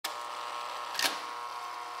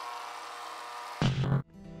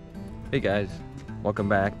Hey guys, welcome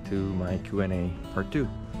back to my Q&A part 2.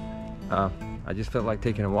 I just felt like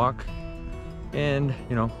taking a walk and,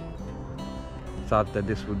 thought that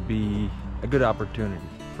this would be a good opportunity.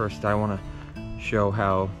 First, I want to show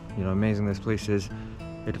how, amazing this place is.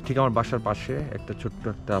 এটা ঠিক আমার বাসার পাশে একটা ছোট্ট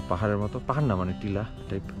একটা পাহাড়ের মতো, পাহাড় না মানে টিলা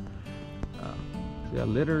টাইপ।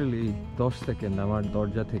 লিটারালি 10 সেকেন্ড আমার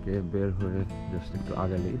দরজা থেকে বের হয়ে জাস্ট একটু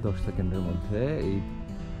আগালেই 10 সেকেন্ডের মধ্যে এই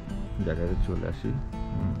জায়গায় চলে আসি।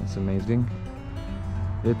 It's amazing.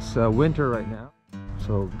 It's winter right now,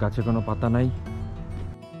 so গাছে কোনো পাতা নাই।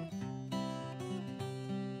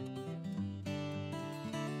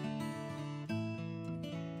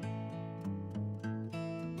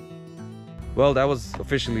 Well, that was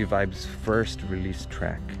officially Vibe's first released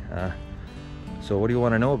track. So what do you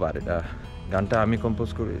want to know about it? গানটা আমি কম্পোজ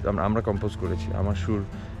করি, আমরা কম্পোজ করেছি। আমার সুর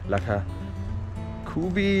লেখা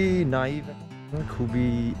খুবই নাইভ, খুবই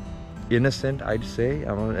innocent, I'd say.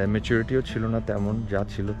 আমার ম্যাচুরিটিও ছিল না তেমন, যা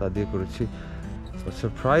ছিল তা দিয়ে করেছি। But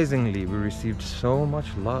surprisingly, we received so much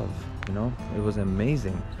love. It was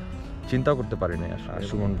amazing. চিন্তা করতে পারি না আসলে।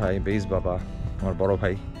 সুমন ভাই, বেইস বাবা, আমার বড়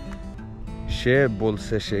ভাই, সে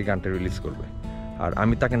বলছে সে গানটা রিলিজ করবে, আর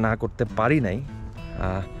আমি তাকে না করতে পারি নাই।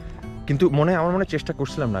 কিন্তু আমার মনে চেষ্টা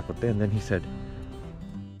করছিলাম না করতে, and then he said,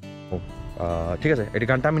 ঠিক আছে, এই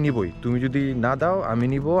গানটা আমি নিবই, তুমি যদি না দাও আমি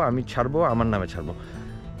নিব, আমি ছাড়বো, আমার নামে ছাড়বো।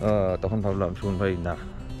 তখন ভাবলাম সুমন ভাই না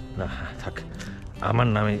না থাক,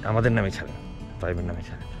 আমাদের নামে ছাড়েন, ভাইবের নামে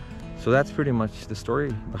ছাড়েন। So that's pretty much the story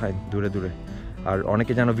behind দূরে দূরে। আর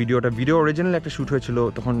অনেকে জানো ভিডিও অরিজিনালি একটা শ্যুট হয়েছিল,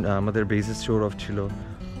 তখন আমাদের বেসিস শো অফ ছিল,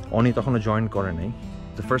 অনি তখনও জয়েন করে নাই।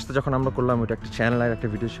 তো ফার্স্টে যখন আমরা করলাম ওইটা একটা চ্যানেলের একটা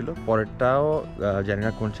ভিডিও ছিল, পরেরটাও জানি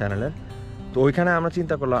না কোন চ্যানেলের। তো ওইখানে আমরা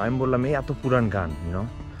চিন্তা করলাম, আমি বললাম এই এত পুরান গান,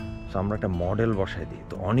 সো আমরা একটা মডেল বসাই দিই।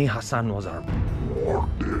 তো Oni Hasan was our model,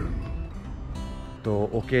 তো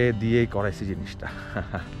ওকে দিয়েই করাইছি জিনিসটা।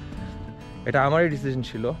 এটা আমারই ডিসিশন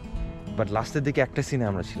ছিল, বাট লাস্টের দিকে একটা সিনে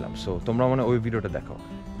আমরা ছিলাম। সো তোমরা ওই ভিডিওটা দেখো।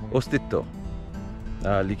 অস্তিত্ব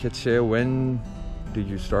লিখেছে, when did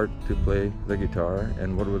you start to play the guitar and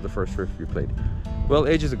what was the first riff you played? Well,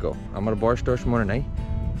 ages ago. আমার বয়স মনে নাই।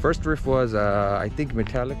 First riff was I think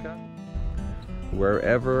Metallica,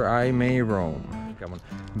 Wherever I May Roam. Come on.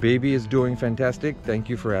 Baby is doing fantastic. Thank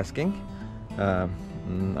you for asking.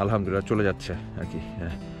 Alhamdulillah, chole jaচ্ছে আর কি।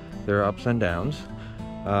 There are ups and downs.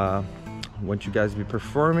 Won't you guys be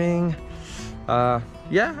performing?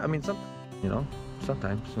 Yeah, I mean,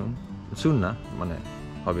 sometime soon না, মানে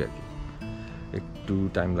হবে আর কি, একটু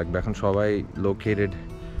time লাগবে। এখন সবাই located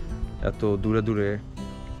এত দূরে দূরে।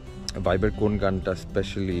 ভাইবের কোন গানটা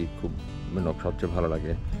স্পেশালি খুব সবচেয়ে ভালো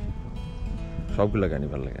লাগে? সবগুলো গানই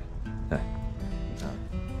ভালো লাগে। হ্যাঁ,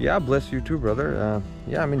 yeah, bless you too, brother.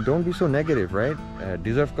 Yeah, I mean, don't be so negative, right?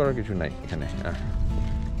 Deserve করার কিছু নাই এখানে।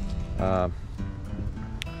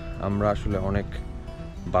 আমরা আসলে অনেক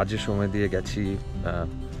বাজে সময় দিয়ে গেছি।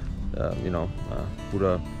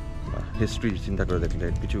 পুরো হিস্ট্রি চিন্তা করে দেখলে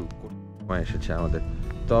কিছু সময় এসেছে আমাদের।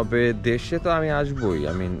 তবে দেশে তো আমি আসবই।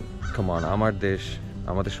 I mean, come on, আমার দেশ,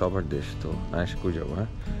 আমাদের সবার দেশ, তো না এসে কই যাবো? হ্যাঁ,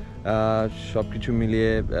 সব কিছু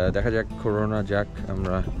মিলিয়ে দেখা যাক, করোনা যাক,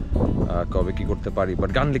 আমরা কবে কি করতে পারি।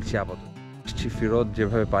 বাট গান লিখছি আপাতত, ফিরত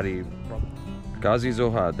যেভাবে পারি। কাজী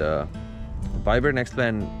Zohad, ভাইবের next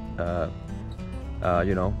plan,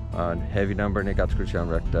 heavy number নিয়ে কাজ করছি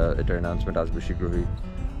আমরা। এটার অ্যানাউন্সমেন্ট আসবে শীঘ্রই।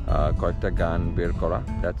 কয়েকটা গান বের করা,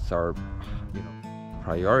 দ্যাটস আওয়ার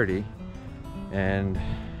প্রায়োরিটি। অ্যান্ড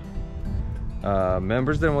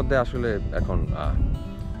মেম্বার্সদের মধ্যে আসলে এখন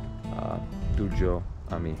দুর্য,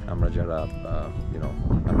 আমরা যারা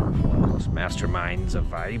master minds of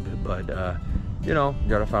vibe, but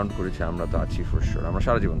যারা ফাউন্ড করেছে আমরা তো আছি ফর শিওর। আমরা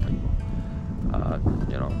সারা জীবন থাকবো,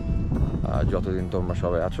 যতদিন তোমরা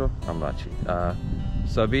সবাই আছো আমরা আছি।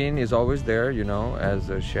 Sabine is always there, as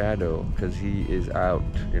a shadow, because he is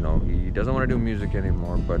out. He doesn't want to do music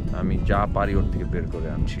anymore, but ja pari or theke ber kore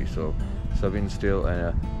anchi. So Sabine's still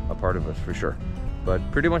a part of us for sure. But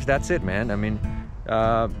pretty much that's it, man. I mean,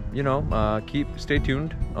 stay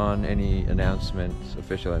tuned on any announcements,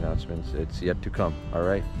 official announcements. It's yet to come. All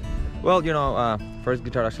right. Well, first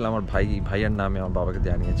guitar আসলে আমার ভাইয়ের নামে আমার বাবাকে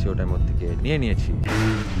দেয়া নিয়েছি, ওটার মধ্যে থেকে নিয়ে নিয়েছি।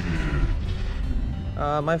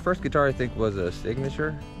 My first guitar, I think, was a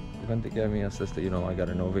Signature. ওখান থেকে আমি আস্তে আস্তে, I got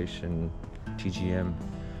an Ovation TGM.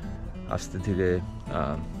 আস্তে ধীরে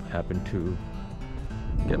happened to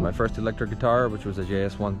get my first electric guitar, which was a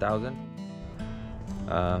JS 1000.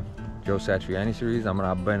 Joe Satriani series. আমার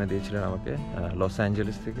আব্বা এনে দিয়েছিলেন আমাকে লস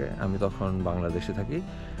অ্যাঞ্জেলেস থেকে। আমি তখন বাংলাদেশে থাকি।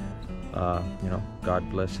 God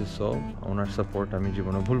bless his soul. ওনার সাপোর্ট আমি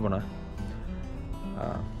জীবনে ভুলবো না।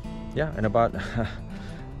 Yeah, and about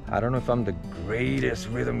I don't know if I'm the greatest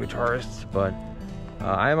rhythm guitarist, but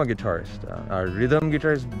I am a guitarist. R rhythm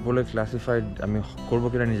guitarist বলে classified আমি করবো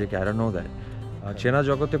কিনা নিজেকে, I don't know that. চেনা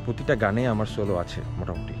জগতে প্রতিটা গানে আমার সোলো আছে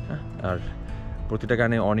মোটামুটি, হ্যাঁ। আর প্রতিটা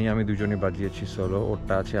গানে অনি আমি দুজনে বাজিয়েছি সোলো,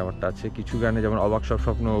 ওরটা আছে আমারটা আছে। কিছু গানে যেমন অবাক সব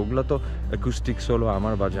স্বপ্ন, ওগুলো তো অ্যাকুস্টিক সোলো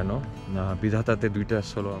আমার বাজানো। বিধাতাতে 2টা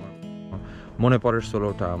সোলো আমার, মনে পড়ের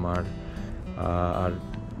সোলোটা আমার। আর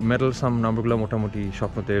মেটাল সাম নাম্বারগুলো মোটামুটি,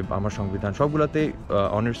 স্বপ্নতে আমার সংবিধান, সবগুলোতেই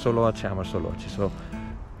অনির সোলো আছে, আমার সোলো আছে। So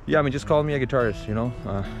yeah, I mean, just call me a guitarist, you know,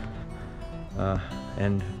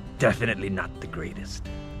 and definitely not the greatest.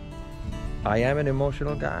 I am an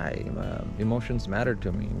emotional guy. Emotions matter to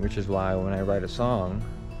me, which is why when I write a song,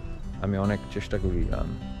 আমি অনেক চেষ্টা করি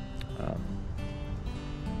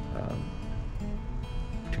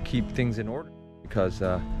to keep things in order, because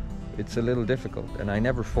it's a little difficult, and I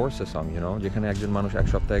never force a song, you know. যেখানে একজন মানুষ এক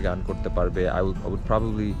সপ্তাহে গান করতে পারবে, I would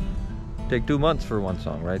probably take 2 months for one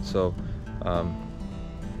song, right? So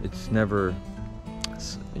it's never,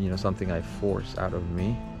 you know, something I force out of me.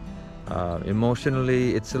 Emotionally,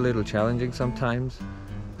 it's a little challenging sometimes.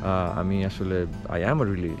 I mean, actually, I am a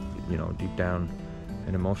really, you know, deep down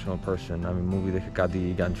an emotional person. I mean, movie dekhe kadi,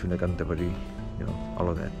 gan shune kante pari, you know, all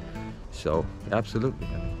of that. So, absolutely.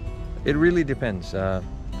 I mean, it really depends.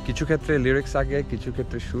 কিছু ক্ষেত্রে lyrics আগে, কিছু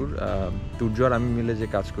ক্ষেত্রে সুর। তুর্য আর আমি মিলে যে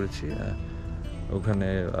কাজ করেছি, ওখানে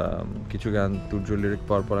কিছু গান তুর্য লিরিক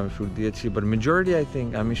পর পর আমি সুর দিয়েছি, বাট মেজরিটি আই থিঙ্ক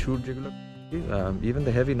আমি সুর যেগুলো, even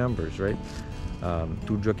the heavy numbers, right,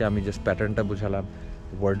 তুর্যকে আমি জাস্ট প্যাটার্নটা বুঝালাম,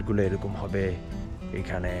 ওয়ার্ডগুলো এরকম হবে,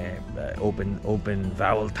 এখানে ওপেন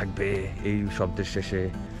ভাওয়েল থাকবে এই শব্দের শেষে,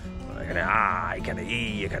 এখানে এখানে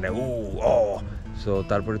এখানে ও। সো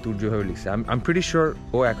তারপরে তুর্যভাবে লিখছে। আই এম প্রিটি শিওর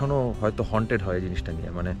ও এখনও হয়তো হন্টেড হয় জিনিসটা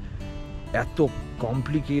নিয়ে, মানে এত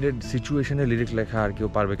কমপ্লিকেটেড সিচুয়েশনে লিরিক লেখা আর কেউ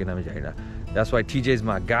পারবে কিনা আমি জানি না। That's why TJ is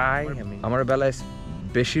my গাই। আমার বেলায়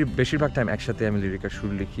বেশিরভাগ টাইম একসাথে আমি লিরিকের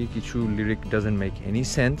সুর লিখি। কিছু lyric doesn't make any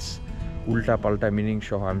sense, উল্টা পাল্টা মিনিং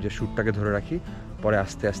সহ আমি যে সুরটাকে ধরে রাখি, পরে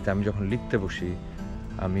আস্তে আস্তে আমি যখন লিখতে বসি,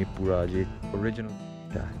 আমি পুরা যে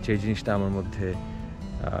অরিজিনালটা, যে জিনিসটা আমার মধ্যে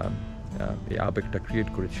এই আবেগটা ক্রিয়েট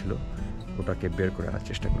করেছিল, ওটাকে বের করে আনার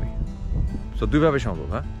চেষ্টা করি। সো দুইভাবে সম্ভব,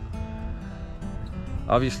 হ্যাঁ।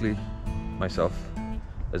 Obviously, myself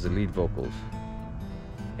as the lead vocals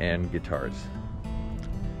and guitars,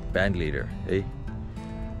 band leader, hey,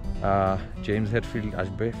 James Hetfield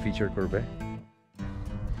ashbe, feature korbe.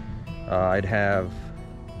 I'd have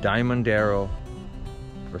Diamond Darrow,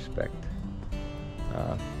 respect,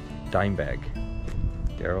 Dimebag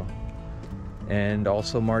Darrow, and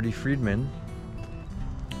also Marty Friedman.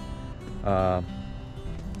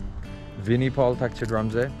 Vinny Paul থাকছে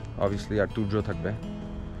ড্রামসে, obviously, আর তুর্য থাকবে।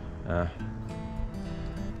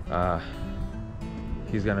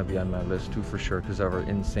 He's gonna be on my list too for sure, because of our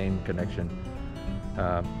insane connection.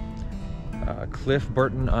 Cliff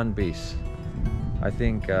Burton on bass. I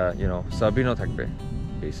think you know, Sabino থাকবে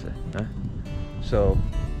bass. So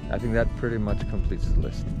I think that pretty much completes the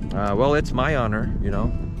list. Well, it's my honor, you know,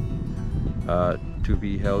 to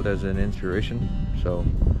be held as an inspiration. So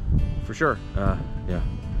for sure, yeah.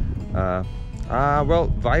 Well,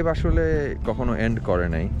 vibe আসলে কখনো and করে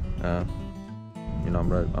নাই। You know,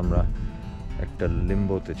 আমরা একটা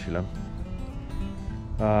লিম্বোতে ছিলাম।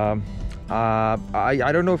 I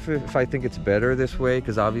don't know if I think it's better this way,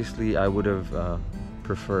 because obviously I would have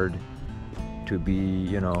preferred to be,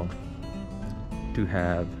 you know, to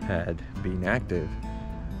have had been active,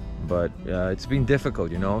 but it's been difficult,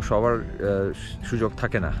 you know. সবার সুযোগ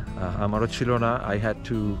থাকে না, আমারও ছিল না। I had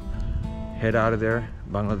to head out of there.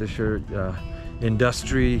 বাংলাদেশের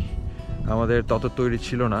industry আমাদের ততটা তৈরি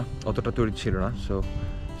ছিল না,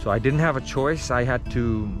 so I didn't have a choice. I had to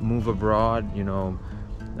move abroad, you know,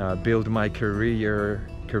 build my career,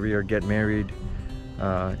 get married,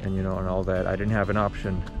 and you know, and all that. I didn't have an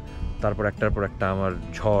option. তারপর একটার পর একটা আমার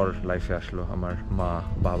ঝড় লাইফে আসলো। আমার মা,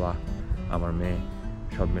 বাবা, আমার মেয়ে,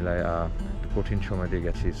 সব মিলায় কঠিন সময় দিয়ে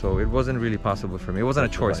গেছি। So it wasn't really possible for me. It wasn't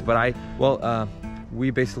a choice, but we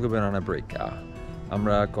basically went on a break.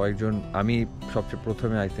 আমরা কয়েকজন, আমি সবচেয়ে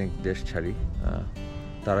প্রথমে আই থিঙ্ক দেশ ছাড়ি।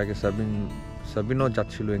 তার আগে সাবিনও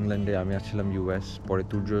যাচ্ছিল ইংল্যান্ডে, আমি আসছিলাম US, পরে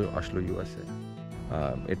তুর্য আসলো USA।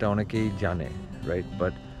 এটা অনেকেই জানে, রাইট,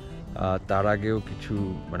 বাট তার আগেও কিছু,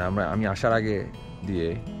 মানে আমি আসার আগে দিয়ে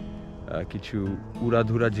কিছু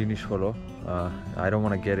উড়াধুরা জিনিস হলো। I don't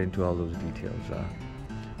want to get into all those details.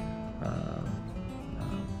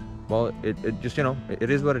 Well, it just, you know, it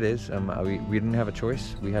is what it is. We didn't have a choice.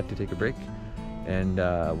 We had to take a break, and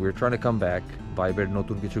we're trying to come back. Viber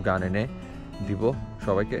নতুন কিছু গান এনে দিব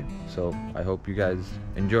সবাইকে. So I hope you guys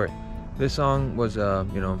enjoy. This song was,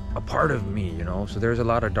 you know, a part of me, you know. So there's a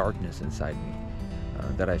lot of darkness inside me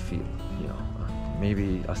that I feel, you know. maybe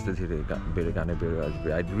আস্তে ধীরে বেড়ে গানে বেড়ে আসবে.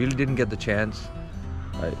 I really didn't get the chance.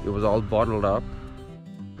 It was all bottled up.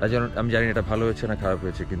 আমি জানি এটা ভালো হয়েছে না খারাপ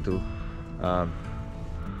হয়েছে, কিন্তু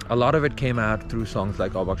a lot of it came out through songs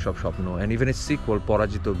like অবাক সব স্বপ্ন, and even its sequel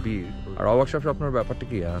পরাজিত বীর. আর অবাক সব স্বপ্নের ব্যাপারটা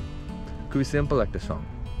কি, খুবই সিম্পল একটা সং,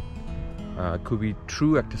 খুবই ট্রু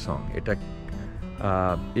একটা সং. এটা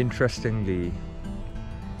interestingly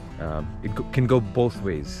it can go both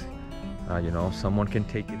ways. You know, someone can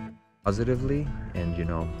take it positively, and you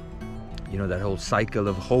know that whole cycle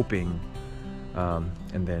of hoping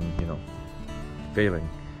and then failing.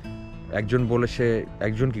 একজন বলেছে,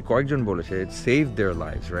 একজন কি কয়েকজন বলেছে, it saved their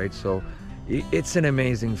lives, right? So it's an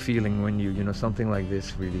amazing feeling when you know something like this,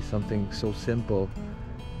 really something so simple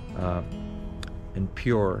and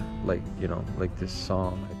pure, like this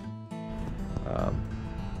song,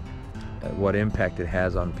 what impact it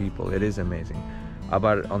has on people. It is amazing.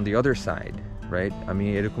 Abar on the other side, right, আমি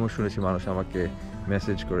এরকমও শুনেছি মানুষ আমাকে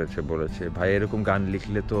message করেছে, বলেছে ভাই এরকম গান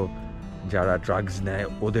লিখলে তো যারা ড্রাগস নেয়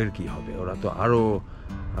ওদের কি হবে, ওরা তো আরো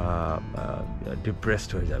ডিপ্রেসড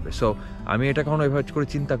হয়ে যাবে. সো আমি এটা কখনো এভাবে করে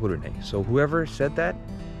চিন্তা করি নাই. So whoever said that,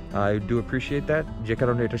 I do appreciate that. যে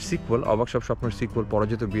কারণে এটার সিকুয়েল, অবাক সব স্বপ্নের সিকুয়েল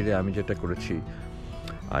পরাজিত বীরে আমি যেটা করেছি,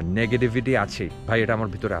 নেগেটিভিটি আছে ভাই, এটা আমার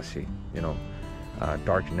ভিতরে আছে,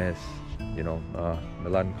 ডার্কনেস,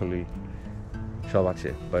 melancholy, সব আছে,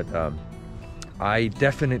 but I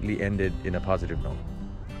definitely ended in a positive note,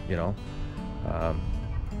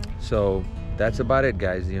 so that's about it,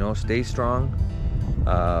 guys. Stay strong,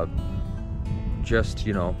 just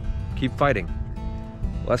keep fighting.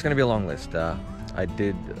 Well, that's going to be a long list. I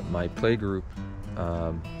did my play group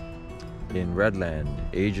in Redland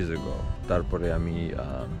ages ago. Tarpore ami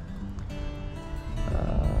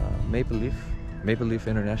Maple Leaf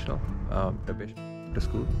International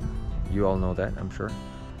school. You all know that, I'm sure.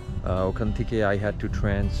 ওখান থেকে I had to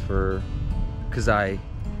transfer because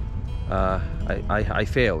I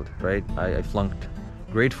failed, right? I flunked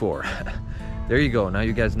grade 4. There you go. Now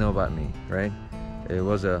you guys know about me, right? It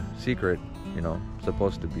was a secret,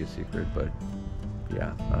 supposed to be a secret, but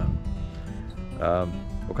yeah.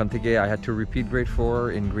 ওখান থেকে I had to repeat grade 4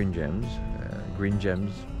 in Green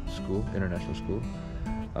Gems School, International School.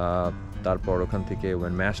 তারপর ওখান থেকে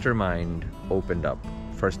when Mastermind opened up,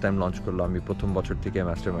 first time launch করলো, আমি প্রথম বছর থেকে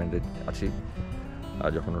মাস্টারমাইন্ডে আছি,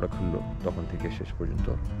 যখন ওটা খুললো তখন থেকে শেষ পর্যন্ত.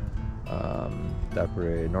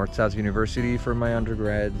 তারপরে north south university for my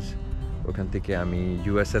আন্ডারগ্র্যাডস, ওখান থেকে আমি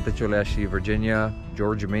ইউএসএতে চলে আসি, Virginia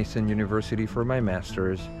George Mason university for my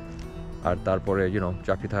masters. আর তারপরে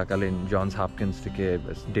চাকরি থাকাকালীন জনস হপকিন্স থেকে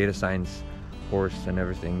data science course and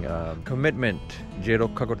everything. Commitment যে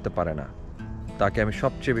রক্ষা করতে পারে না তাকে আমি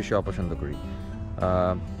সবচেয়ে বেশি অপছন্দ করি.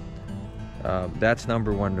 That's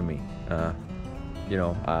number one to me.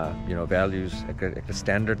 Values, একটা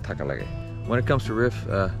standard থাকা লাগে. When it comes to riff,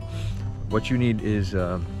 what you need is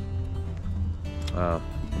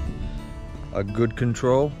a good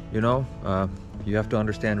control. You have to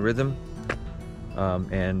understand rhythm,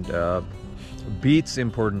 and beats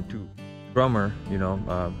important too. Drummer,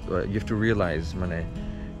 you have to realize,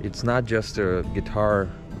 it's not just a guitar.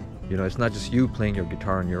 It's not just you playing your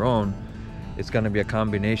guitar on your own. It's going to be a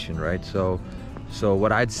combination, right? So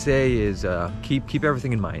what I'd say is keep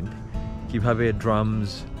everything in mind. Keep have drums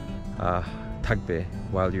thakbe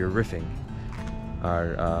while you're riffing,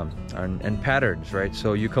 and patterns, right? So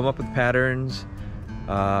you come up with patterns.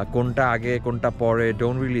 Konta age, konta pore.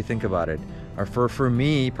 Don't really think about it. Or for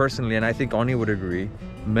me personally, and I think Oni would agree,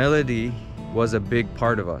 melody was a big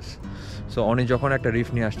part of us. So Oni jokhon ekta riff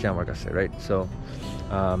niye asche amar kache, right? So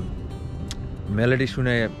melody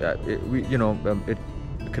shune it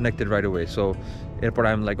connected right away. So এরপর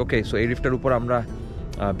I'm like, okay, so এই রিফটার উপর আমরা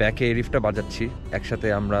ব্যাকে এই রিফটা বাজাচ্ছি, একসাথে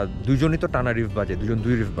আমরা দুজনই তো টানা রিফ বাজে,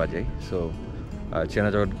 দুই রিফ বাজাই. সো চেনা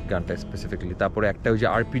জগৎ গানটা স্পেসিফিক্যালি. তারপরে একটা ওই যে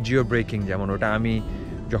আরপিজিও ব্রেকিং, যেমন ওটা আমি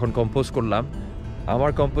যখন কম্পোজ করলাম,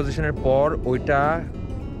 আমার কম্পোজিশনের পর ওইটা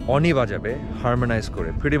অনি বাজাবে হারমোনাইজ করে,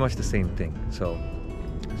 pretty much the same thing.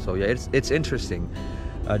 So it's interesting.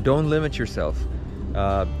 Don't limit yourself.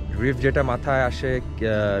 Reef যেটা মাথায় আসে,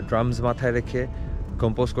 ড্রামস মাথায় রেখে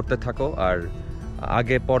কম্পোজ করতে থাকো, আর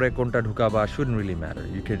আগে পরে কোনটা ঢুকাবা shouldn't really matter.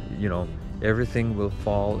 You can, everything will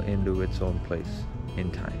fall into its own place in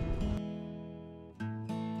time.